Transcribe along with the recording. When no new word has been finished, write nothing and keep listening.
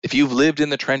if you've lived in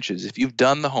the trenches, if you've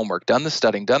done the homework, done the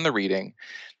studying, done the reading,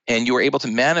 and you are able to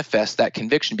manifest that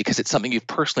conviction because it's something you've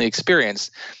personally experienced,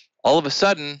 all of a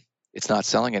sudden, it's not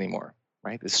selling anymore,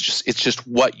 right? It's just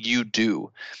what you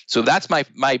do. So that's my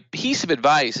piece of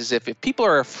advice is if people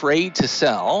are afraid to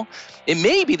sell, it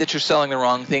may be that you're selling the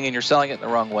wrong thing and you're selling it in the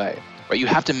wrong way, right? You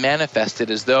have to manifest it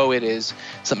as though it is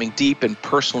something deep and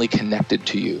personally connected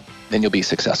to you. Then you'll be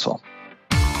successful.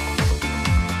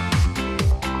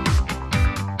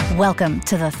 Welcome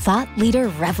to the Thought Leader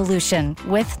Revolution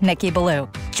with Nikki Ballou.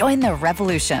 Join the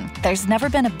revolution. There's never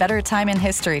been a better time in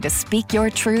history to speak your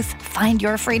truth, find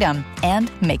your freedom,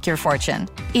 and make your fortune.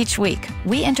 Each week,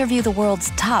 we interview the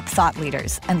world's top thought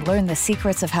leaders and learn the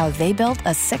secrets of how they built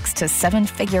a 6 to 7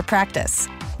 figure practice.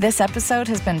 This episode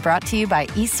has been brought to you by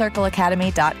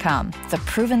eCircleAcademy.com, the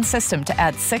proven system to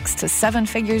add 6 to 7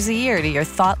 figures a year to your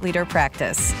thought leader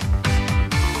practice.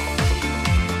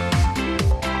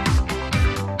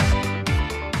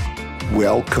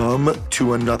 Welcome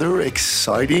to another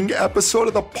exciting episode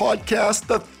of the podcast,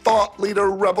 The Thought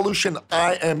Leader Revolution.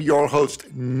 I am your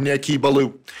host, Nikki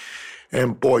Ballou.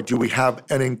 And boy, do we have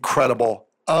an incredible,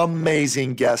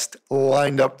 amazing guest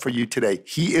lined up for you today.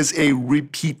 He is a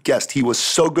repeat guest. He was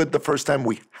so good the first time,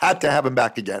 we had to have him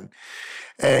back again.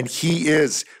 And he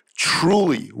is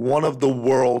truly one of the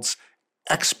world's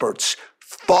experts,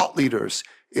 thought leaders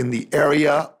in the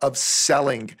area of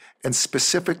selling, and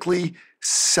specifically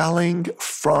selling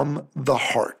from the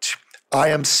heart. I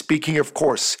am speaking, of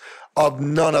course, of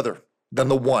none other than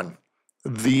the one,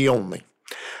 the only,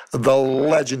 the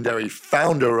legendary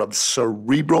founder of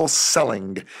Cerebral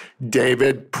Selling,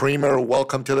 David Priemer.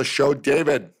 Welcome to the show,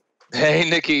 David. Hey,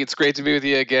 Nikki. It's great to be with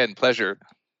you again. Pleasure.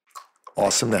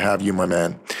 Awesome to have you, my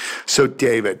man. So,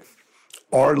 David,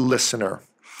 our listener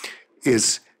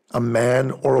is a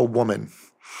man or a woman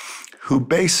who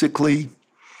basically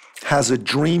has a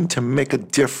dream to make a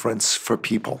difference for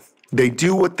people. They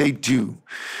do what they do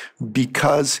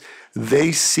because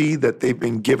they see that they've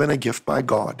been given a gift by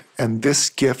God, and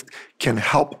this gift can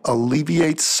help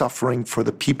alleviate suffering for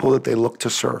the people that they look to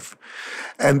serve.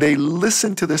 And they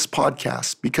listen to this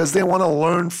podcast because they want to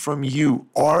learn from you,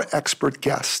 our expert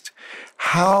guest,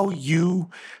 how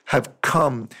you have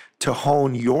come to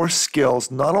hone your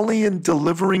skills, not only in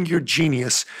delivering your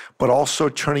genius, but also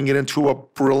turning it into a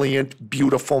brilliant,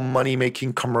 beautiful,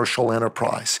 money-making commercial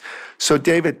enterprise. So,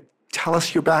 David, tell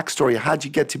us your backstory. How'd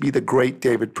you get to be the great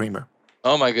David Priemer?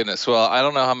 Oh, my goodness. Well, I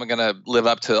don't know how I'm going to live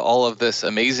up to all of this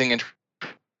amazing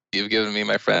you've given me,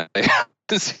 my friend. I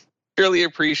sincerely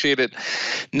appreciate it.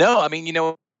 No, I mean,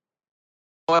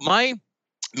 my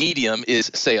medium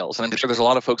is sales. And I'm sure there's a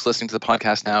lot of folks listening to the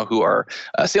podcast now who are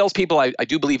salespeople. I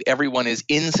do believe everyone is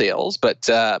in sales, but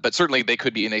certainly they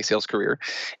could be in a sales career.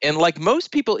 And like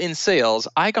most people in sales,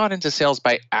 I got into sales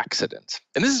by accident.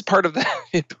 And this is part of the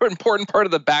important part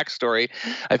of the backstory.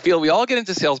 I feel we all get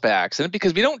into sales by accident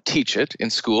because we don't teach it in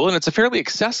school, and it's a fairly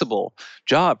accessible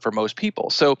job for most people.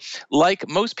 So like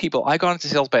most people, I got into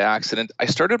sales by accident. I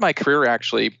started my career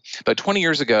actually about 20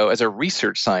 years ago as a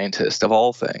research scientist of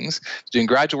all things, doing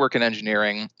graduate work in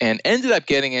engineering, and ended up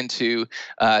getting into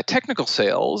technical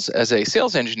sales as a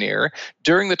sales engineer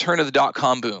during the turn of the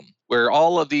dot-com boom, where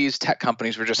all of these tech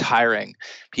companies were just hiring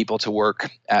people to work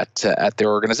at their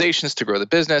organizations to grow the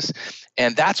business.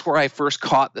 And that's where I first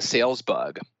caught the sales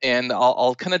bug. And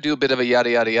I'll kind of do a bit of a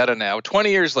yada, yada, yada now. 20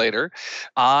 years later,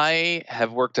 I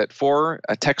have worked at 4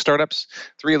 tech startups.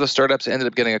 3 of the startups ended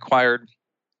up getting acquired.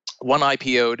 1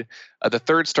 IPO'd. The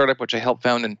 3rd startup, which I helped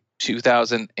found in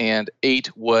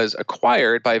 2008, was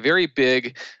acquired by a very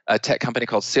big tech company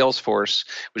called Salesforce,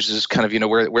 which is kind of,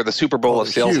 where the Super Bowl of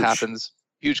sales happens.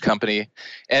 Huge company.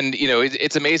 And,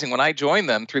 it's amazing. When I joined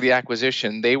them through the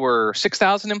acquisition, they were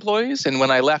 6,000 employees. And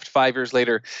when I left 5 years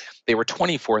later, they were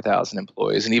 24,000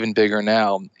 employees and even bigger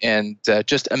now. And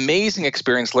just amazing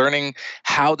experience learning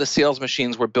how the sales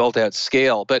machines were built at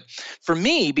scale. But for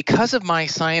me, because of my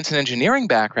science and engineering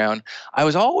background, I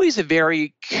was always a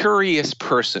very curious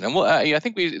person. And I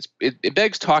think it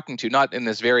begs talking to, not in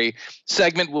this very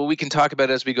segment, we can talk about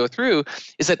it as we go through,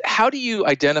 is that how do you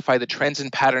identify the trends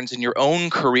and patterns in your own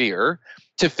career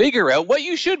to figure out what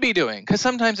you should be doing? Because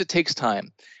sometimes it takes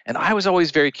time. And I was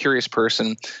always a very curious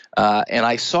person, and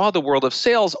I saw the world of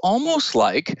sales almost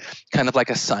like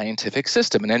a scientific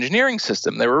system, an engineering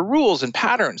system. There were rules and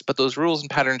patterns, but those rules and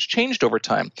patterns changed over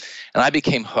time, and I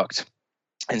became hooked.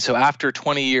 And so after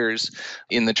 20 years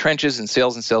in the trenches in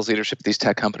sales and sales leadership at these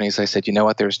tech companies, I said, you know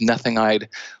what, there's nothing I'd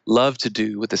love to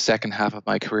do with the second half of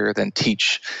my career than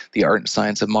teach the art and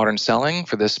science of modern selling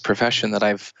for this profession that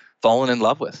I've fallen in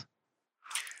love with.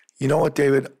 You know what,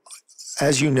 David?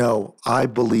 As you know, I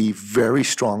believe very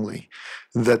strongly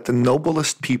that the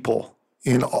noblest people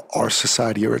in our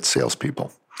society are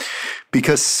salespeople.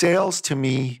 Because sales to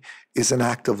me is an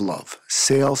act of love.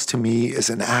 Sales to me is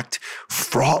an act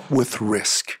fraught with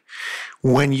risk.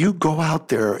 When you go out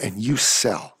there and you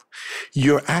sell,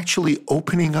 you're actually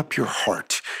opening up your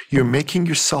heart. You're making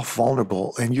yourself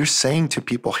vulnerable, and you're saying to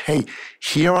people, hey,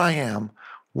 here I am,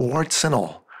 warts and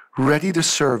all, ready to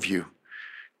serve you.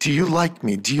 Do you like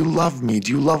me? Do you love me?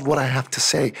 Do you love what I have to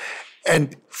say?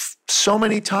 And so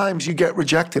many times you get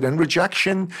rejected, and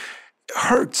rejection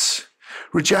hurts.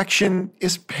 Rejection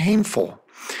is painful.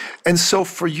 And so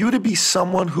for you to be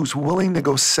someone who's willing to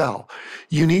go sell,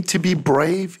 you need to be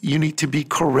brave, you need to be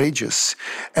courageous,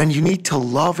 and you need to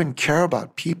love and care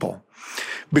about people.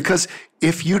 Because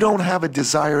if you don't have a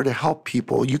desire to help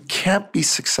people, you can't be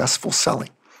successful selling.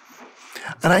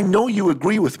 And I know you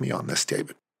agree with me on this,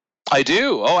 David. I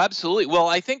do. Oh, absolutely. Well,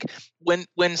 I think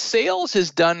when sales is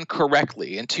done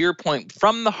correctly, and to your point,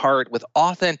 from the heart with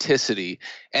authenticity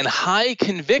and high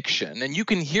conviction, and you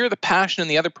can hear the passion in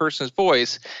the other person's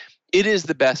voice, it is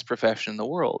the best profession in the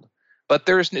world. But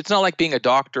it's not like being a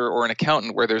doctor or an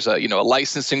accountant where there's a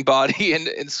licensing body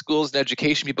and schools and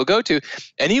education people go to.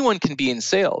 Anyone can be in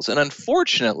sales. And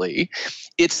unfortunately,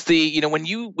 it's when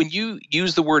you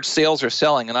use the word sales or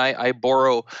selling, and I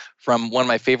borrow from one of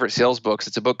my favorite sales books.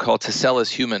 It's a book called To Sell is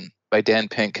Human by Dan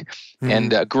Pink.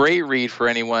 And a great read for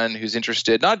anyone who's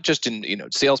interested, not just in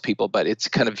salespeople, but it's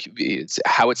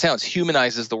how it sounds,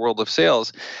 humanizes the world of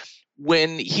sales.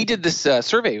 When he did this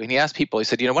survey, when he asked people, he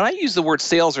said, when I use the word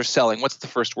sales or selling, what's the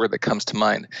first word that comes to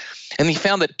mind? And he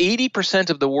found that 80%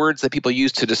 of the words that people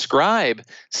used to describe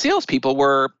salespeople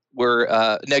were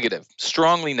negative,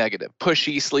 strongly negative,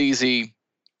 pushy, sleazy,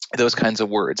 those kinds of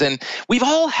words. And we've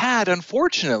all had,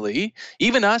 unfortunately,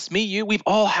 even us, me, you, we've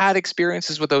all had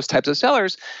experiences with those types of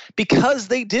sellers because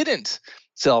they didn't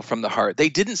sell from the heart. They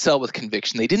didn't sell with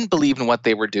conviction. They didn't believe in what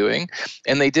they were doing,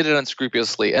 and they did it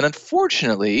unscrupulously. And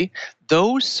unfortunately,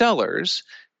 those sellers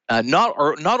are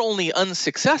not only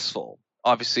unsuccessful,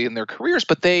 obviously, in their careers,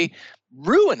 but they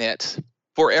ruin it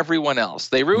for everyone else.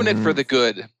 They ruin it for the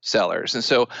good sellers. And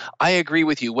so I agree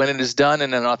with you when it is done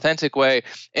in an authentic way.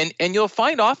 And you'll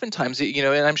find oftentimes,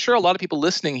 and I'm sure a lot of people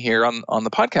listening here on the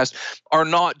podcast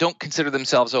don't consider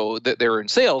themselves, that they're in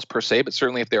sales per se, but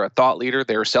certainly if they're a thought leader,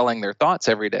 they're selling their thoughts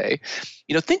every day.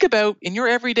 Think about in your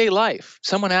everyday life,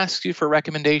 someone asks you for a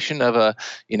recommendation of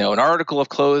an article of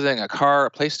clothing, a car,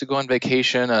 a place to go on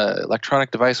vacation, an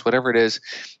electronic device, whatever it is.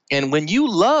 And when you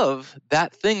love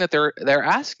that thing that they're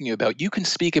asking you about, you can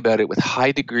speak about it with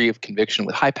high degree of conviction,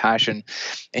 with high passion,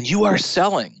 and you are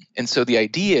selling. And so the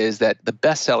idea is that the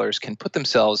best sellers can put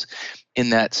themselves in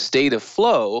that state of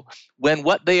flow when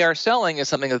what they are selling is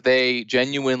something that they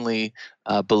genuinely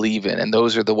believe in. And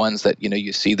those are the ones that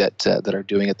you see that are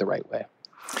doing it the right way.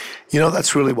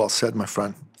 That's really well said, my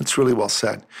friend. It's really well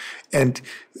said. And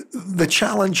the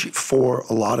challenge for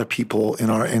a lot of people in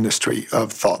our industry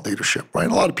of thought leadership,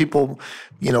 right? A lot of people,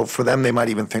 for them, they might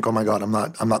even think, oh my God,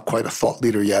 I'm not quite a thought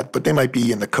leader yet, but they might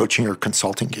be in the coaching or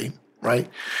consulting game, right?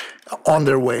 On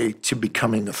their way to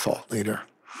becoming a thought leader.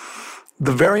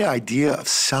 The very idea of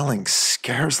selling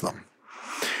scares them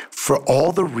for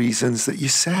all the reasons that you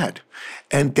said.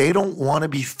 And they don't want to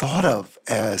be thought of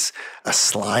as a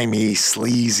slimy,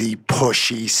 sleazy,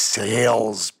 pushy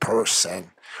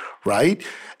salesperson, right?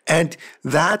 And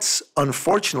that's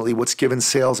unfortunately what's given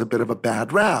sales a bit of a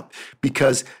bad rap,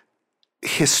 because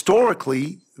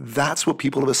historically, that's what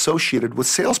people have associated with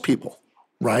salespeople,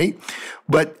 right?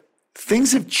 But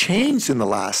things have changed in the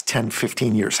last 10,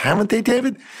 15 years, haven't they,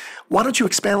 David? Why don't you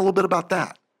expand a little bit about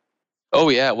that? Oh,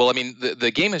 yeah. Well, I mean,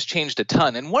 the game has changed a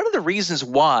ton. And one of the reasons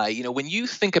why, when you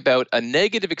think about a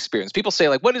negative experience, people say,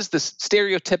 what is this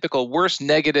stereotypical worst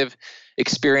negative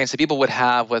experience that people would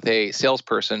have with a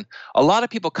salesperson? A lot of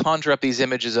people conjure up these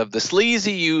images of the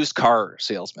sleazy used car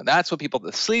salesman. That's what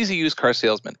the sleazy used car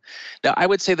salesman. Now, I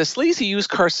would say the sleazy used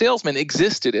car salesman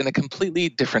existed in a completely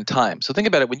different time. So think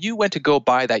about it. When you went to go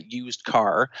buy that used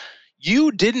car,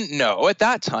 you didn't know at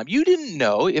that time,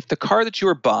 if the car that you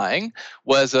were buying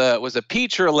was a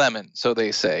peach or a lemon, so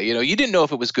they say. You didn't know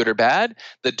if it was good or bad.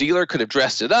 The dealer could have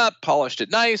dressed it up, polished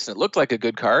it nice, and it looked like a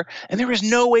good car. And there was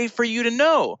no way for you to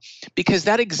know, because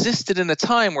that existed in a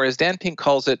time where, as Dan Pink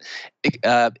calls it,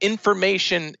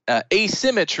 information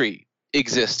asymmetry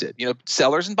existed.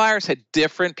 Sellers and buyers had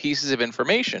different pieces of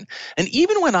information. And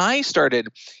even when I started,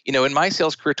 in my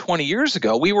sales career 20 years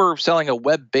ago, we were selling a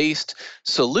web-based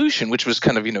solution, which was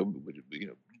kind of,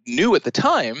 new at the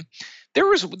time.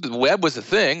 the web was a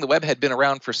thing. The web had been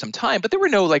around for some time, but there were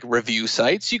no like review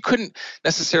sites. You couldn't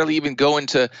necessarily even go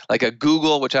into like a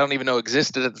Google, which I don't even know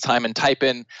existed at the time, and type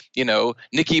in,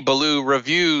 Nikki Ballou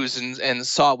reviews and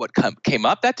saw what came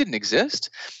up. That didn't exist.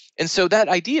 And so that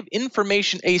idea of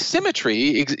information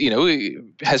asymmetry,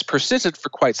 has persisted for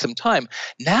quite some time.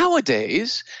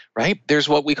 Nowadays, right, there's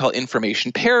what we call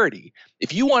information parity.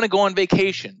 If you want to go on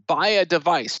vacation, buy a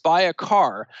device, buy a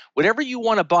car, whatever you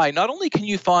want to buy, not only can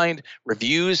you find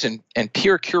reviews and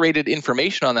peer curated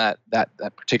information on that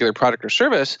particular product or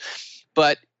service,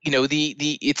 but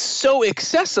it's so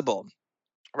accessible.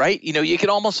 Right? It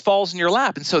almost falls in your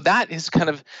lap. And so that has kind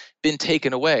of been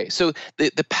taken away. So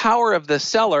the power of the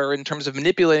seller in terms of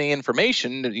manipulating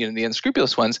information, the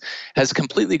unscrupulous ones, has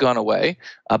completely gone away.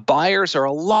 Buyers are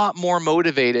a lot more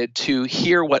motivated to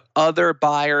hear what other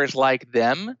buyers like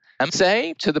them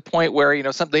say, to the point where,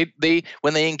 they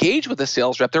when they engage with a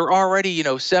sales rep, they're already,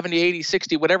 70, 80,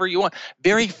 60, whatever you want,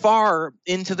 very far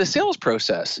into the sales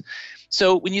process.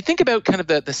 So when you think about kind of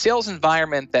the sales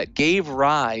environment that gave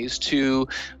rise to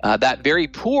that very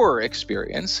poor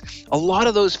experience, a lot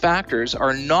of those factors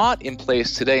are not in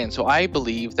place today. And so I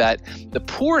believe that the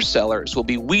poor sellers will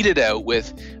be weeded out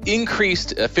with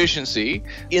increased efficiency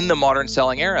in the modern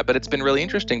selling era. But it's been really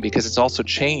interesting because it's also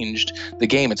changed the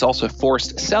game. It's also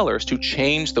forced sellers to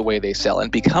change the way they sell and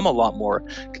become a lot more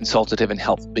consultative and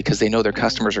helpful, because they know their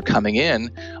customers are coming in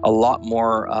a lot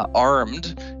more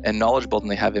armed and knowledgeable than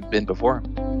they have been before.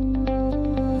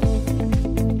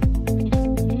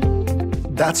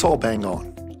 That's all bang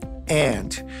on.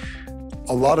 And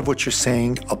a lot of what you're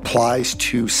saying applies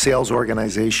to sales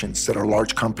organizations that are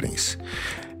large companies.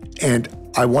 And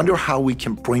I wonder how we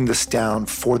can bring this down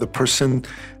for the person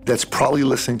that's probably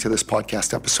listening to this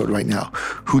podcast episode right now,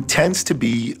 who tends to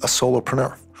be a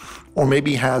solopreneur, or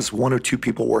maybe has one or two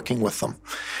people working with them,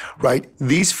 right?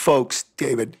 These folks,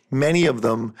 David, many of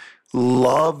them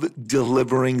love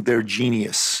delivering their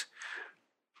genius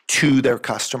to their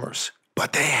customers,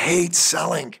 but they hate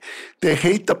selling. They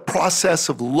hate the process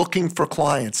of looking for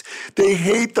clients. They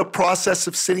hate the process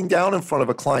of sitting down in front of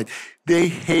a client. They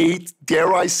hate,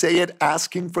 dare I say it,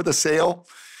 asking for the sale.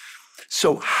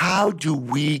 So how do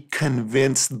we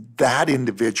convince that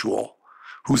individual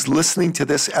who's listening to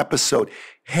this episode,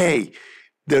 hey,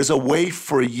 there's a way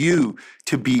for you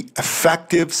to be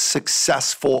effective,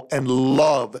 successful, and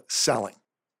love selling?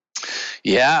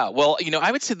 Yeah, well,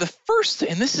 I would say the first,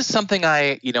 and this is something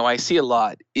I see a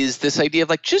lot, is this idea of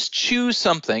like, just choose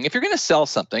something. If you're going to sell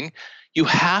something, you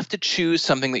have to choose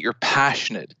something that you're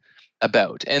passionate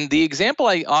about. And the example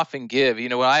I often give,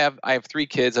 I have 3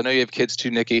 kids. I know you have kids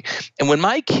too, Nikki. And when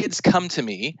my kids come to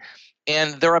me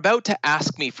and they're about to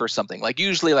ask me for something, like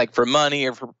usually like for money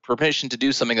or for permission to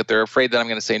do something that they're afraid that I'm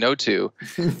going to say no to,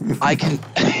 I can,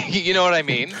 you know what I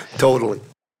mean? Totally.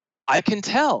 I can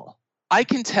tell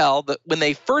that when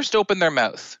they first open their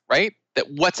mouth, right, that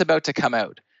what's about to come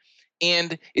out.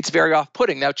 And it's very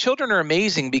off-putting. Now, children are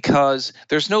amazing because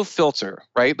there's no filter,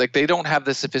 right? Like they don't have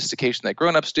the sophistication that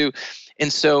grown-ups do.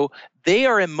 And so they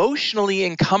are emotionally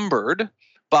encumbered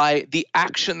by the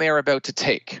action they're about to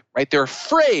take, right? They're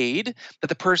afraid that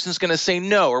the person's going to say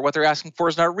no, or what they're asking for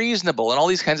is not reasonable, and all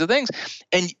these kinds of things.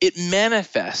 And it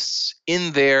manifests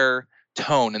in their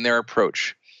tone and their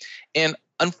approach. And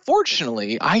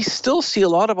unfortunately, I still see a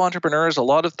lot of entrepreneurs, a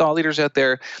lot of thought leaders out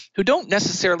there who don't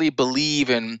necessarily believe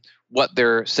in what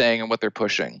they're saying and what they're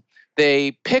pushing.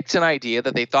 They picked an idea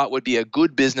that they thought would be a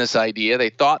good business idea. They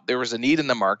thought there was a need in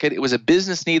the market. It was a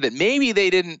business need that maybe they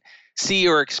didn't see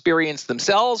or experience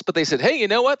themselves, but they said, hey, you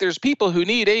know what? There's people who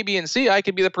need A, B, and C. I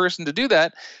could be the person to do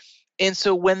that. And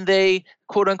so when they,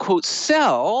 quote unquote,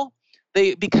 sell,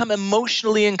 they become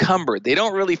emotionally encumbered. They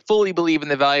don't really fully believe in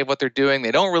the value of what they're doing.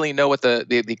 They don't really know what the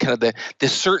kind of the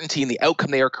certainty and the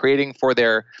outcome they are creating for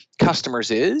their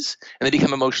customers is, and they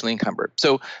become emotionally encumbered.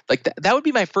 So like that would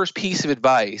be my first piece of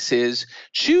advice, is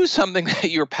choose something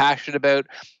that you're passionate about.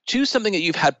 Choose something that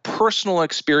you've had personal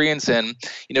experience in.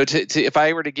 If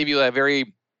I were to give you a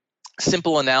very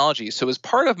simple analogy. So as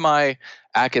part of my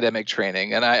academic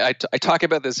training, and I talk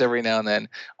about this every now and then,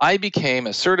 I became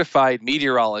a certified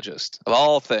meteorologist of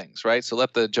all things, right? So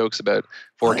let the jokes about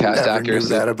forecast accuracy. I never knew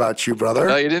that about you, brother.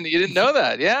 No, you didn't know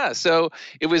that. Yeah. So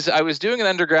I was doing an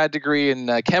undergrad degree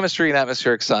in chemistry and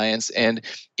atmospheric science, and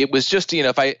it was just,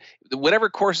 whatever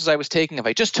courses I was taking, if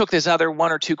I just took this other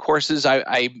 1 or 2 courses,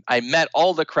 I met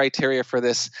all the criteria for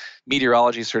this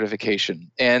meteorology certification.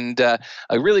 And a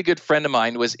really good friend of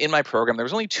mine was in my program. There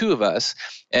was only 2 of us,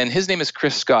 and his name is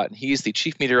Chris Scott, and he's the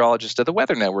chief meteorologist of the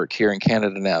Weather Network here in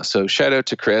Canada now. So shout out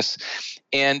to Chris.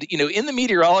 And, in the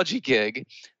meteorology gig,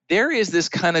 there is this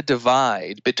kind of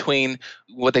divide between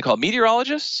what they call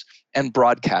meteorologists and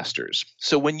broadcasters.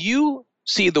 So when you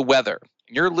see the weather,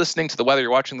 you're listening to the weather, you're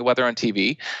watching the weather on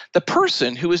TV, the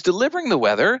person who is delivering the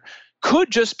weather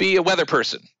could just be a weather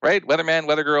person, right? Weatherman,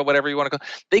 weather girl, whatever you want to call.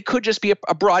 They could just be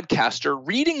a broadcaster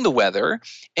reading the weather,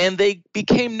 and they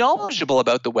became knowledgeable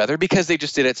about the weather because they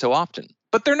just did it so often.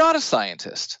 But they're not a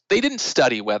scientist. They didn't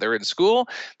study weather in school.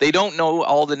 They don't know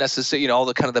all the necessary, all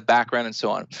the kind of the background and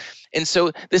so on. And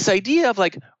so this idea of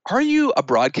like, are you a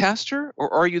broadcaster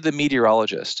or are you the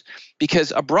meteorologist?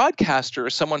 Because a broadcaster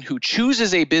is someone who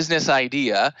chooses a business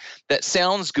idea that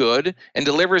sounds good and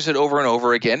delivers it over and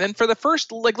over again. And for the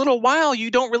first little while,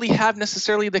 you don't really have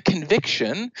necessarily the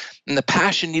conviction and the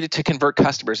passion needed to convert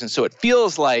customers. And so it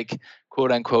feels like,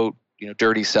 quote unquote,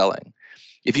 dirty selling.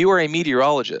 If you are a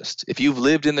meteorologist, if you've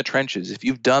lived in the trenches, if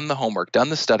you've done the homework, done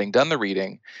the studying, done the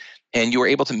reading, and you are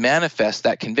able to manifest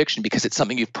that conviction because it's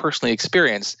something you've personally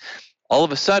experienced, all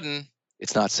of a sudden,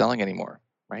 it's not selling anymore,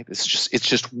 right? It's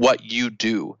just what you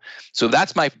do. So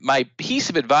that's my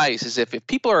piece of advice is if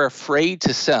people are afraid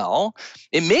to sell,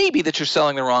 it may be that you're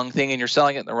selling the wrong thing and you're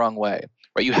selling it in the wrong way,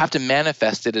 right? You have to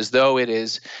manifest it as though it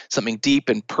is something deep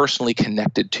and personally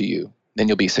connected to you. Then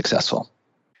you'll be successful.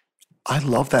 I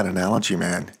love that analogy,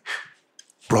 man.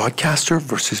 Broadcaster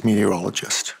versus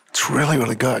meteorologist. It's really,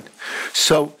 really good.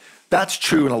 So that's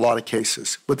true in a lot of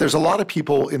cases. But there's a lot of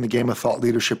people in the game of thought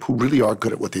leadership who really are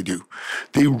good at what they do.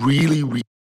 They really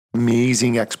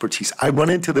amazing expertise. I run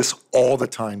into this all the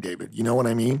time, David. You know what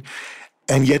I mean?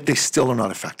 And yet they still are not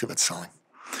effective at selling.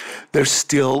 They're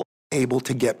still able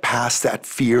to get past that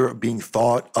fear of being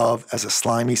thought of as a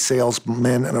slimy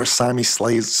salesman or a slimy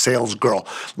sales girl.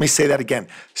 Let me say that again.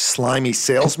 Slimy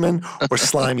salesman or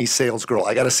slimy sales girl.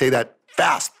 I got to say that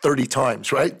fast 30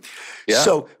 times, right? Yeah.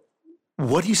 So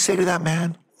what do you say to that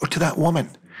man or to that woman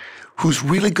who's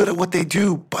really good at what they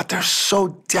do, but they're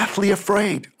so deathly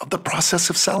afraid of the process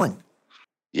of selling?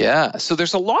 Yeah. So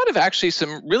there's a lot of actually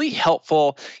some really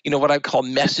helpful, what I call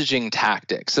messaging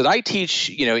tactics that I teach,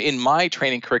 in my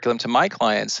training curriculum to my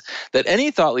clients that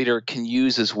any thought leader can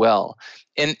use as well.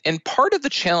 And part of the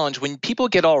challenge when people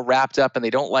get all wrapped up and they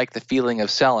don't like the feeling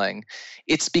of selling,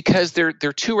 it's because they're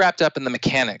too wrapped up in the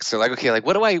mechanics. They're like, okay,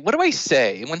 what do I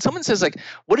say? And when someone says like,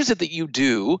 what is it that you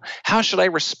do? How should I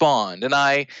respond? And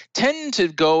I tend to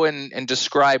go and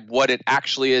describe what it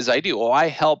actually is I do. Oh, I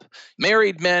help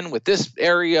married men with this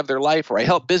area of their life, or I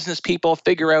help business people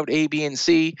figure out A, B, and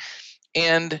C.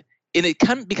 And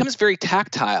it becomes very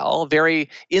tactile, very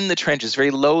in the trenches, very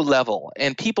low level.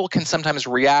 And people can sometimes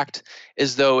react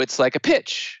as though it's like a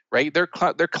pitch, right? Their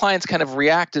clients kind of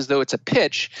react as though it's a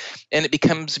pitch, and it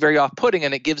becomes very off-putting,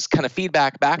 and it gives kind of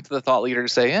feedback back to the thought leader to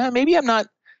say, maybe I don't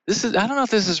know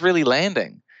if this is really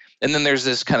landing. And then there's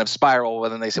this kind of spiral,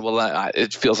 and then they say, well,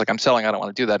 it feels like I'm selling. I don't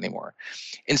want to do that anymore.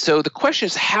 And so the question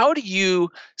is, how do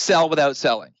you sell without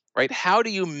selling, right? How do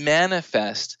you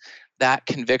manifest that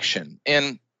conviction?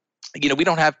 And we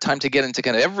don't have time to get into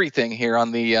kind of everything here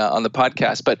on the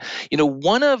podcast, but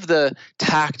one of the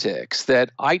tactics that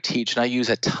I teach and I use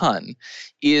a ton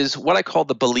is what I call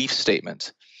the belief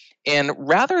statement. And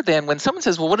rather than when someone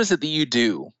says, "Well, what is it that you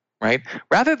do?" right?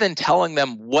 Rather than telling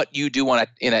them what you do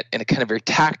in a kind of very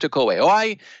tactical way. Oh,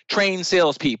 I train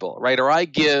salespeople, right? Or I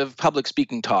give public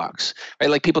speaking talks, right?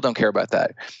 Like people don't care about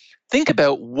that. Think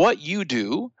about what you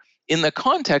do in the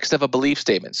context of a belief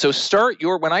statement. So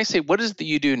when I say, what is it that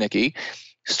you do, Nikki?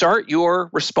 Start your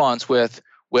response with,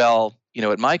 well,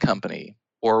 at my company,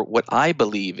 or what I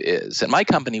believe is. At my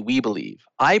company, we believe.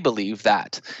 I believe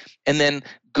that. And then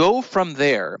go from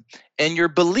there. And your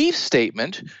belief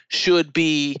statement should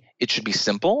be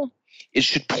simple. It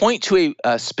should point to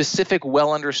a specific,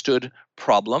 well-understood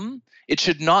problem. It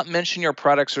should not mention your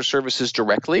products or services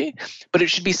directly, but it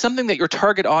should be something that your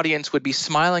target audience would be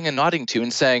smiling and nodding to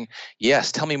and saying,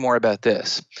 yes, tell me more about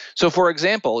this. So for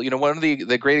example, one of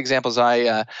the great examples,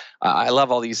 I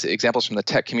love all these examples from the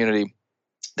tech community.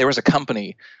 There was a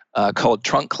company called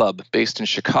Trunk Club based in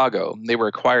Chicago. They were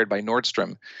acquired by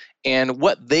Nordstrom. And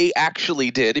what they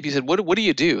actually did, if you said, what do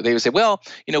you do? They would say, well,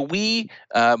 we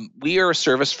are a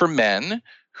service for men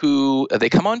who they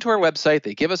come onto our website,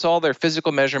 they give us all their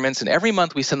physical measurements, and every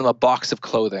month we send them a box of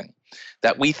clothing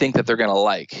that we think that they're going to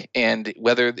like. And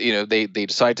whether they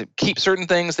decide to keep certain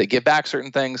things, they give back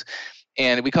certain things,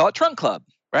 and we call it Trunk Club,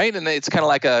 right? And it's kind of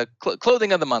like a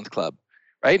clothing of the month club,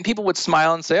 right? And people would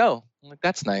smile and say, oh,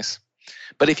 that's nice.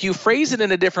 But if you phrase it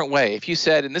in a different way, if you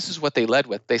said, and this is what they led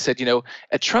with, they said,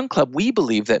 at Trunk Club, we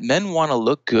believe that men want to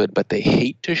look good, but they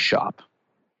hate to shop,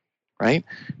 right?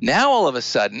 Now, all of a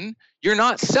sudden, you're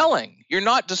not selling. You're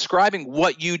not describing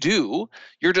what you do.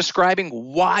 You're describing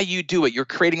why you do it. You're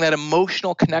creating that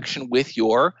emotional connection with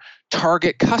your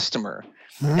target customer.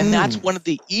 And that's one of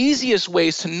the easiest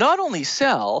ways to not only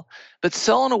sell, but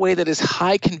sell in a way that is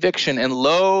high conviction and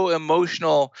low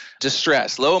emotional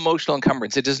distress, low emotional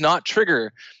encumbrance. It does not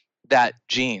trigger that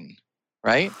gene,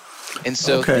 right? And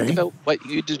so think about what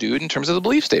you do in terms of the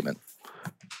belief statement.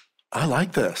 I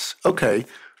like this. Okay,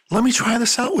 let me try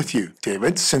this out with you,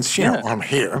 David, since you know I'm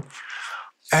here.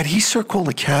 At eCircle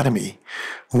Academy,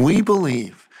 we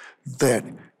believe that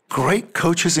great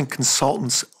coaches and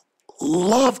consultants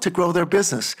love to grow their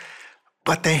business,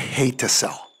 but they hate to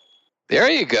sell.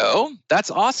 There you go. That's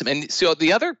awesome. And so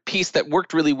the other piece that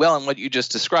worked really well in what you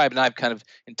just described, and I've kind of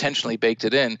intentionally baked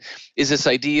it in, is this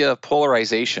idea of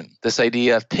polarization, this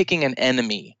idea of picking an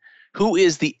enemy. Who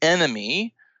is the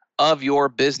enemy of your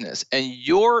business? And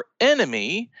your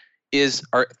enemy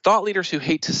are thought leaders who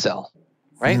hate to sell,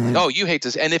 right? Oh, you hate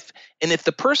to sell. And if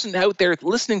the person out there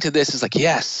listening to this is like,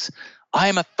 yes, I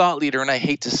am a thought leader and I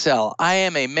hate to sell. I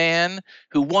am a man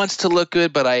who wants to look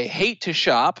good, but I hate to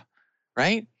shop,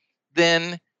 right?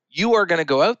 Then you are going to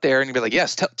go out there and be like,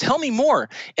 yes, tell me more.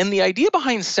 And the idea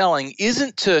behind selling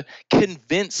isn't to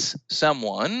convince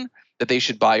someone that they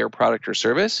should buy your product or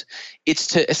service. It's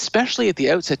to, especially at the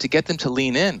outset, to get them to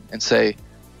lean in and say,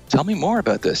 tell me more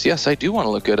about this. Yes, I do want to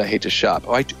look good. I hate to shop.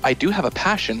 Oh, I do have a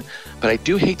passion, but I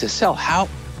do hate to sell. How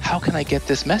can I get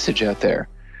this message out there?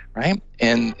 Right?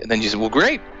 And then you say, well,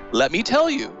 great, let me tell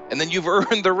you. And then you've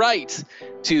earned the right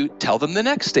to tell them the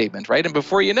next statement, right? And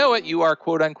before you know it, you are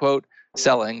quote unquote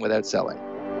selling without selling.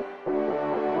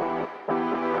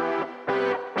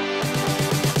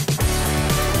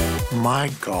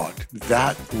 My God,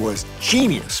 that was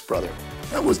genius, brother.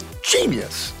 That was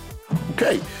genius.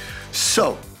 Okay,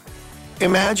 so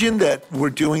imagine that we're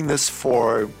doing this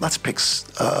for, let's pick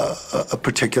a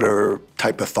particular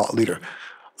type of thought leader.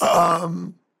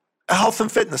 A health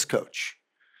and fitness coach.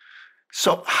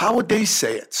 So how would they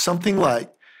say it? Something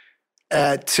like,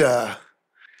 at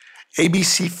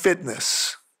ABC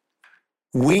Fitness,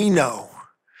 we know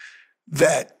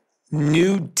that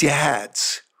new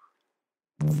dads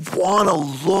want to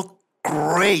look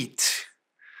great,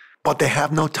 but they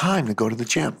have no time to go to the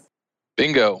gym.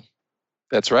 Bingo.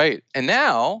 That's right. And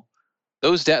now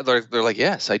those dads, they're like,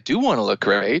 yes, I do want to look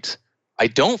great. I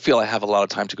don't feel I have a lot of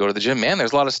time to go to the gym. Man,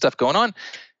 there's a lot of stuff going on.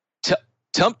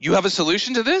 Tell you have a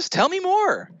solution to this? Tell me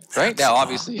more. Right now,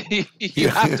 obviously, you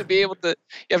have to be able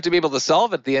to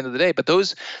solve it at the end of the day. But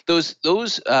those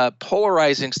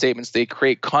polarizing statements, they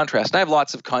create contrast. And I have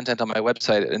lots of content on my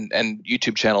website and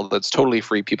YouTube channel that's totally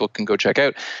free. People can go check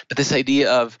out. But this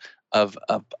idea of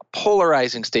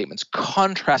polarizing statements,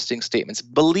 contrasting statements,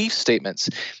 belief statements.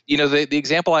 You know, the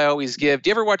example I always give. Do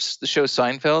you ever watch the show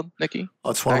Seinfeld, Nikki? Oh,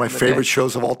 it's one of my favorite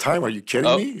shows of all time. Are you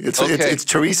kidding me? It's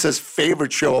Teresa's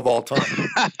favorite show of all time.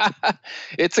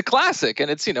 It's a classic, and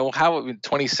it's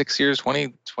 26 years,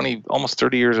 20, almost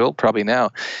 30 years old probably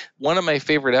now. One of my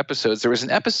favorite episodes. There was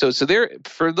an episode. So there,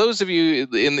 for those of you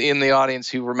in the audience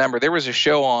who remember, there was a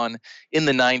show on in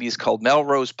the 90s called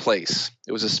Melrose Place.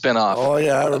 It was a spinoff. Oh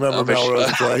yeah, I remember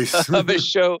Melrose Place. Of a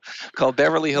show called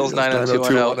Beverly Hills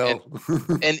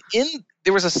 90210. And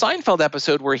there was a Seinfeld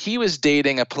episode where he was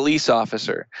dating a police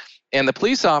officer, and the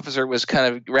police officer was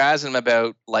kind of razzing him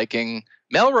about liking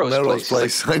Melrose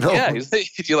Place. Like, I know. Yeah, he's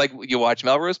like, you watch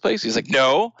Melrose Place? He's like,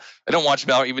 no, I don't watch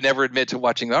Melrose. He would never admit to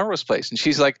watching Melrose Place. And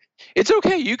she's like, it's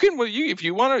okay. You can, if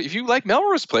you like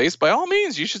Melrose Place, by all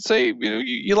means, you should say,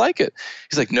 you like it.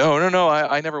 He's like, no,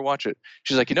 I never watch it.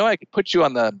 She's like, I could put you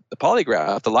on the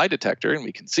polygraph, the lie detector, and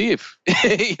we can see if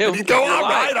you go, all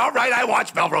right, I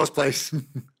watch Melrose Place.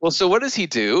 Well, so what does he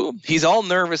do? He's all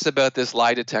nervous about this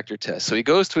lie detector test. So he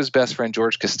goes to his best friend,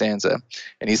 George Costanza,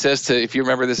 and he says if you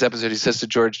remember this episode, he says to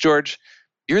George,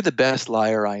 you're the best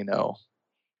liar I know.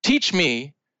 Teach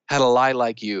me how to lie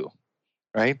like you,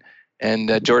 right?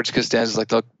 And George Costanza's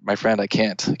like, look, my friend, I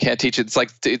can't teach it.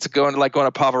 It's going to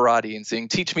Pavarotti and saying,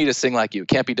 teach me to sing like you.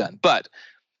 Can't be done. But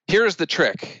here's the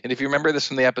trick. And if you remember this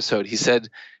from the episode, he said,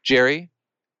 Jerry,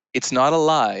 it's not a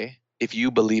lie if you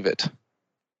believe it.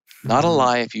 Not a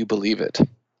lie if you believe it.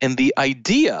 And the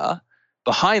idea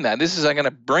behind that, I'm going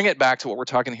to bring it back to what we're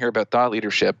talking here about thought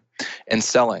leadership and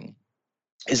selling,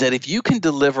 is that if you can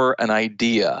deliver an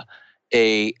idea,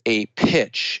 a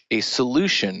pitch, a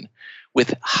solution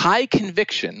with high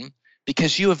conviction,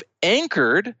 because you have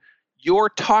anchored your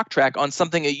talk track on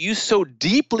something that you so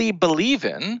deeply believe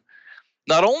in,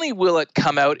 not only will it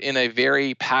come out in a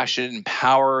very passionate,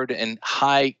 empowered, and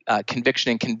high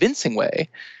conviction and convincing way,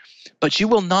 but you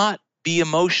will not be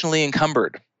emotionally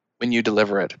encumbered when you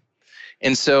deliver it.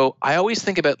 And so I always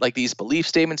think about like these belief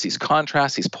statements, these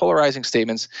contrasts, these polarizing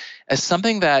statements as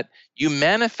something that you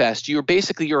manifest.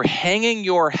 You're hanging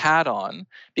your hat on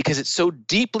because it's so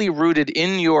deeply rooted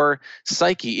in your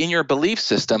psyche, in your belief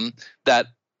system, that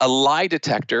a lie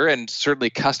detector, and certainly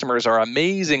customers are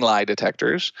amazing lie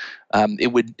detectors,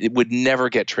 it would never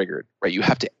get triggered, right? You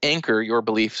have to anchor your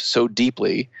belief so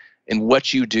deeply in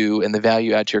what you do and the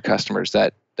value add to your customers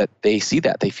that they see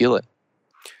that, they feel it.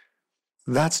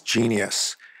 That's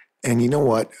genius. And you know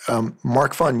what?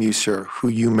 Mark von Musser, who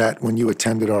you met when you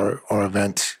attended our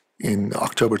event in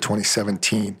October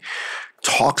 2017,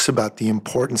 talks about the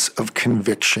importance of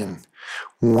conviction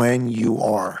when you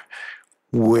are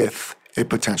with a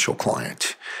potential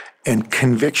client. And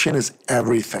conviction is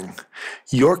everything.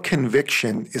 Your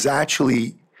conviction is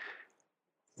actually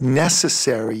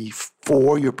necessary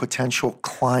for your potential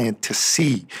client to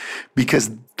see,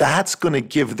 because that's going to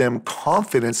give them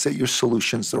confidence that your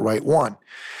solution's the right one.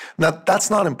 Now, that's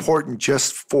not important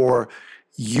just for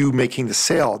you making the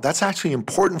sale. That's actually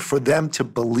important for them to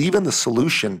believe in the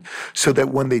solution, so that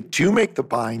when they do make the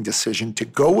buying decision to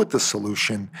go with the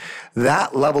solution,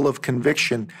 that level of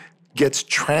conviction gets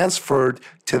transferred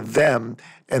to them,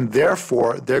 and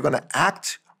therefore they're going to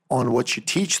act on what you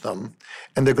teach them,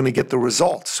 and they're going to get the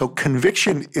results. So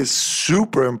conviction is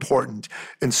super important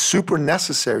and super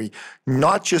necessary,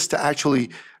 not just to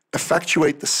actually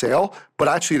effectuate the sale, but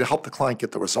actually to help the client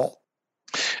get the result.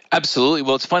 Absolutely.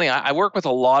 Well, it's funny. I work with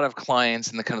a lot of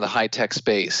clients in the kind of the high tech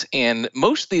space, and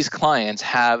most of these clients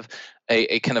have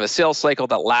a kind of a sales cycle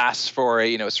that lasts for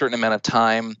a certain amount of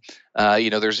time.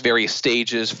 There's various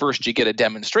stages. First, you get a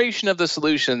demonstration of the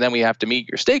solution, then we have to meet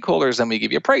your stakeholders, then we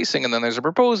give you pricing, and then there's a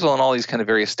proposal and all these kind of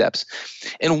various steps.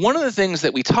 And one of the things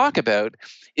that we talk about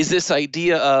is this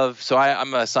idea of, so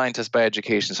I'm a scientist by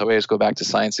education, so I always go back to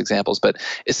science examples, but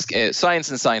it's science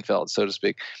and Seinfeld, so to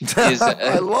speak.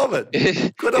 I love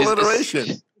it. Good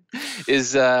alliteration.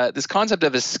 Is this concept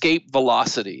of escape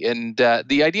velocity. And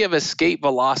the idea of escape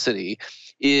velocity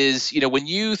is, when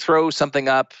you throw something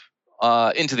up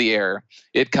into the air,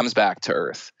 it comes back to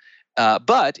Earth.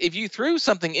 But if you threw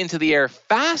something into the air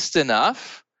fast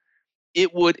enough,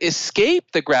 it would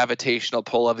escape the gravitational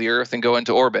pull of the Earth and go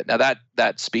into orbit. Now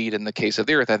that speed in the case of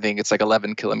the Earth, I think it's like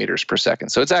 11 kilometers per second.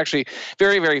 So it's actually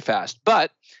very, very fast.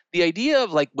 But the idea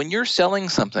of like when you're selling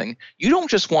something, you don't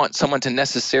just want someone to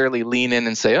necessarily lean in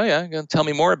and say, oh yeah, tell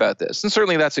me more about this. And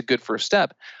certainly that's a good first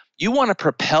step. You want to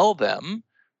propel them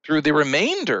through the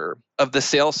remainder of the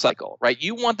sales cycle, right?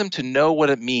 You want them to know what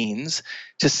it means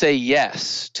to say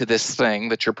yes to this thing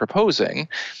that you're proposing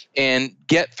and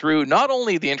get through not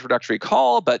only the introductory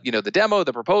call, but the demo,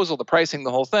 the proposal, the pricing,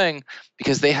 the whole thing,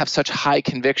 because they have such high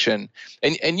conviction.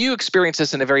 And you experience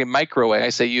this in a very micro way. I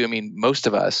say you, I mean most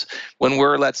of us, when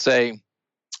we're, let's say,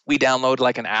 we download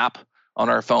like an app on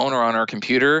our phone or on our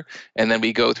computer, and then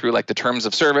we go through like the terms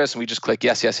of service and we just click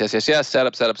yes, set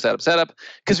up,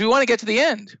 because we want to get to the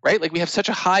end, right? Like we have such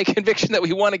a high conviction that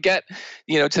we want to get,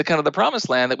 to kind of the promised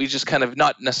land, that we just kind of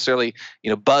not necessarily,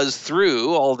 buzz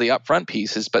through all the upfront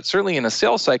pieces, but certainly in a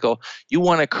sales cycle, you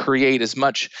want to create as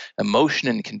much emotion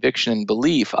and conviction and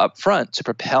belief up front to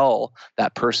propel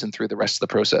that person through the rest of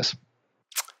the process.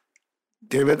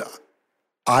 David,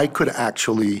 I could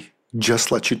actually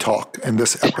just let you talk, and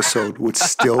this episode would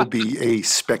still be a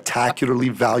spectacularly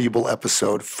valuable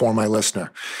episode for my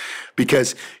listener,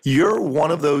 because you're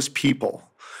one of those people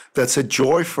that's a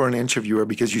joy for an interviewer,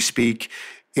 because you speak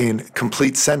in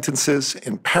complete sentences,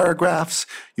 in paragraphs,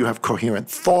 you have coherent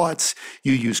thoughts,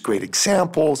 you use great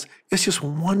examples. It's just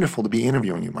wonderful to be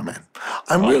interviewing you, my man.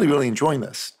 I'm really, really enjoying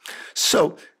this.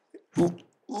 So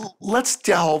let's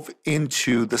delve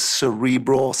into the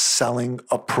cerebral selling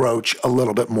approach a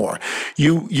little bit more.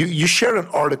 You shared an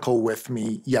article with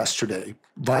me yesterday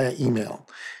via email,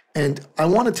 and I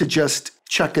wanted to just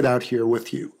check it out here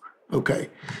with you. Okay,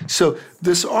 so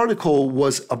this article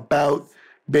was about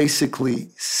basically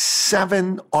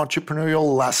 7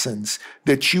 entrepreneurial lessons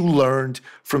that you learned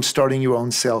from starting your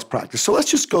own sales practice. So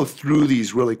let's just go through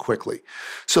these really quickly.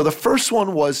 So the first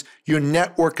one was your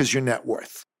network is your net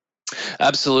worth.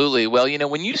 Absolutely. Well,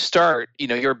 when you start,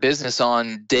 your business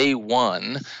on day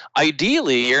one,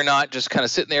 ideally, you're not just kind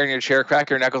of sitting there in your chair, crack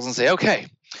your knuckles and say, okay,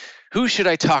 who should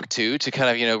I talk to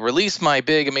kind of, release my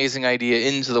big, amazing idea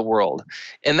into the world?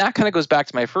 And that kind of goes back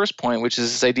to my first point, which is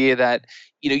this idea that,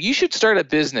 you should start a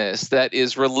business that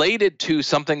is related to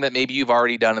something that maybe you've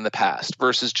already done in the past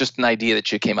versus just an idea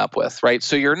that you came up with, right?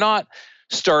 So you're not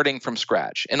starting from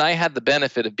scratch. And I had the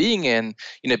benefit of being in,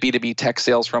 B2B tech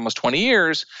sales for almost 20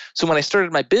 years. So when I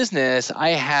started my business, I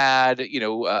had,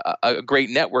 a great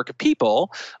network of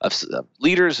people, of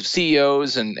leaders, of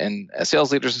CEOs and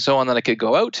sales leaders and so on that I could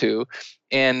go out to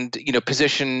and,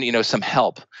 position, some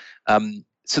help.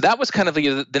 So that was kind of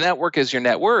the network is your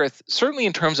net worth, certainly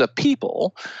in terms of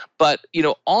people. But,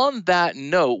 on that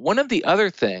note, one of the other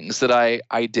things that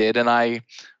I did, and I'd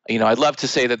love to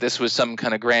say that this was some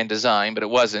kind of grand design, but it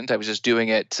wasn't. I was just doing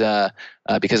it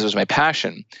because it was my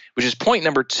passion, which is point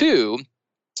number 2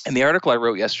 in the article I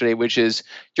wrote yesterday, which is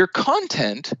your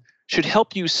content should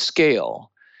help you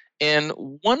scale. And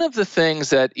one of the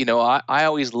things that, I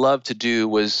always loved to do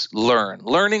was learn.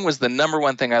 Learning was the number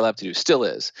one thing I love to do, still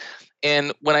is.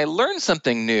 And when I learn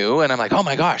something new and I'm like, oh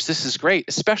my gosh, this is great,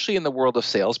 especially in the world of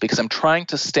sales, because I'm trying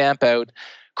to stamp out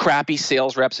crappy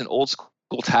sales reps and old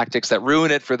school tactics that ruin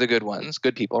it for the good ones,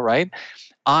 good people, right?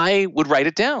 I would write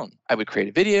it down. I would create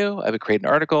a video, I would create an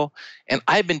article, and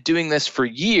I've been doing this for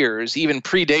years, even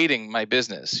predating my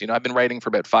business. I've been writing for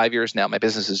about 5 years now. My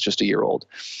business is just a year old.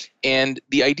 And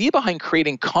the idea behind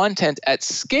creating content at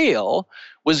scale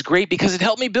was great because it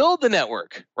helped me build the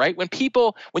network, right? When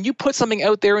you put something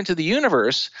out there into the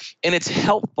universe and it's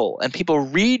helpful and people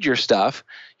read your stuff,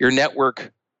 your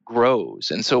network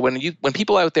grows. And so when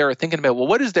people out there are thinking about, well,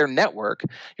 what is their network?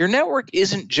 Your network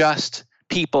isn't just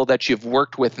people that you've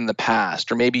worked with in the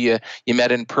past, or maybe you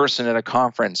met in person at a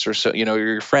conference, or so,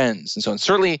 your friends and so on.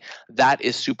 Certainly that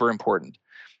is super important.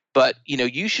 But,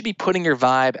 you should be putting your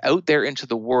vibe out there into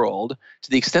the world to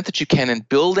the extent that you can and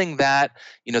building that,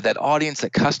 that audience,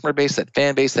 that customer base, that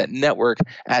fan base, that network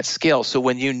at scale. So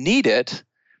when you need it,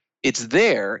 it's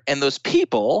there. And those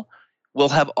people will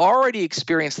have already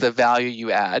experienced the value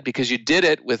you add because you did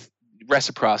it with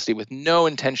reciprocity, with no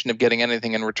intention of getting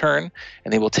anything in return,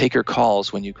 and they will take your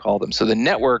calls when you call them. So the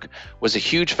network was a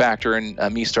huge factor in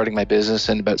me starting my business,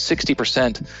 and about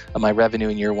 60% of my revenue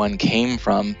in year 1 came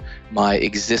from my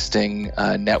existing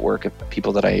network of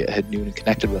people that I had known and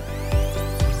connected with.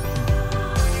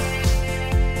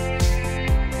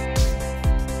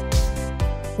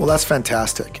 Well, that's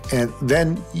fantastic. And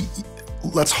then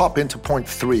let's hop into point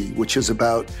 3, which is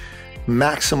about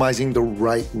maximizing the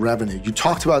right revenue. You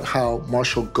talked about how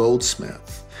Marshall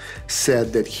Goldsmith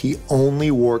said that he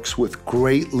only works with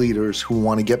great leaders who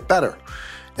want to get better.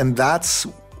 And that's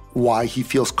why he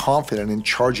feels confident in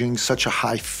charging such a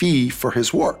high fee for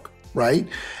his work, right?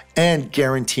 And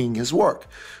guaranteeing his work.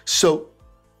 So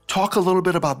talk a little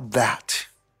bit about that.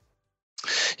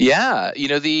 Yeah,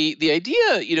 the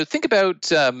idea, think about,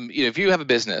 if you have a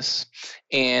business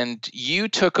and you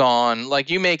took on,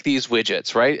 like you make these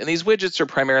widgets, right? And these widgets are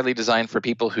primarily designed for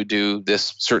people who do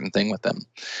this certain thing with them.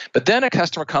 But then a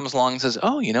customer comes along and says,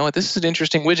 oh, you know what, this is an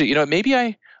interesting widget. Maybe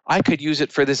I could use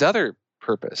it for this other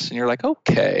purpose. And you're like,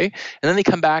 okay. And then they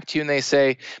come back to you and they